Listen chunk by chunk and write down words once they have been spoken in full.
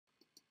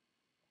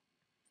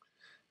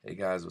Hey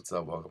guys, what's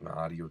up? Welcome to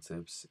Audio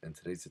Tips. In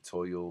today's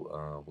tutorial,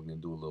 we're going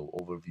to do a little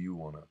overview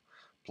on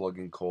a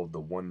plugin called the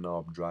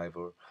OneKnob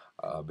driver.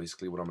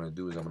 Basically, what I'm going to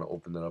do is I'm going to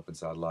open it up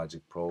inside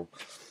Logic Pro.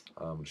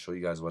 I'm going to show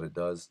you guys what it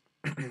does.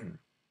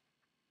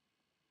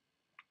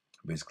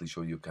 Basically,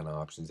 show you what kind of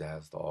options it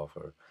has to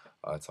offer.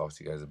 Talk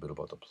to you guys a bit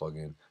about the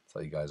plugin.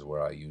 Tell you guys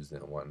where I used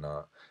it and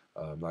whatnot.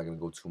 I'm not going to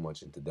go too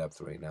much into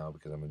depth right now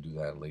because I'm going to do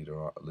that later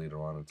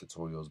on in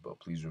tutorials. But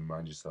please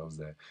remind yourselves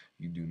that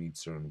you do need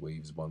certain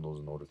Waves bundles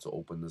in order to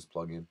open this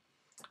plugin.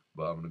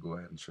 But I'm gonna go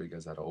ahead and show you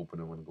guys how to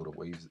open it. We're gonna go to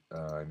Waves,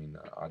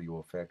 audio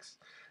effects,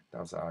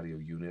 down to audio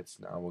units.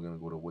 Now we're gonna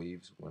go to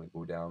Waves. We're gonna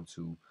go down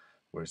to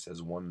where it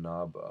says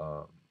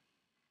OneKnob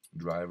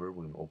driver.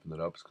 We're gonna open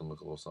it up. It's gonna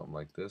look a little something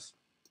like this.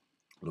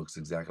 It looks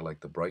exactly like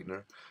the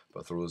brightener,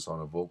 but throw this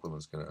on a vocal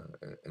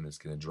and it's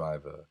gonna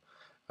drive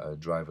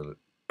drive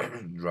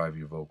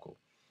your vocal.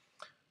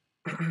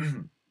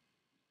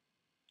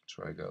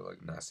 Sorry, I got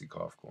like nasty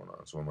cough going on.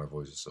 That's why my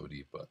voice is so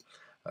deep. But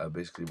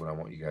basically, what I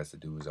want you guys to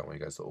do is I want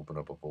you guys to open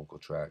up a vocal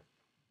track,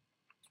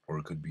 or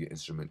it could be an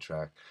instrument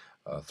track.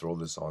 Throw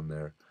this on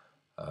there,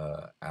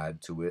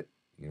 add to it.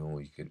 You know,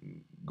 you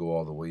can go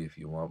all the way if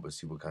you want, but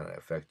see what kind of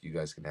effect you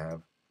guys can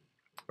have,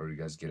 or you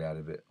guys get out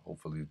of it.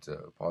 Hopefully, it's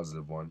a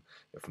positive one.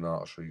 If not,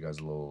 I'll show you guys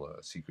a little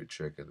secret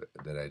trick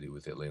that I do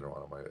with it later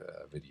on in my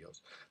videos.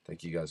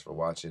 Thank you guys for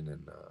watching,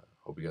 and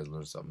hope you guys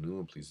learned something new,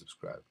 and please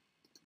subscribe.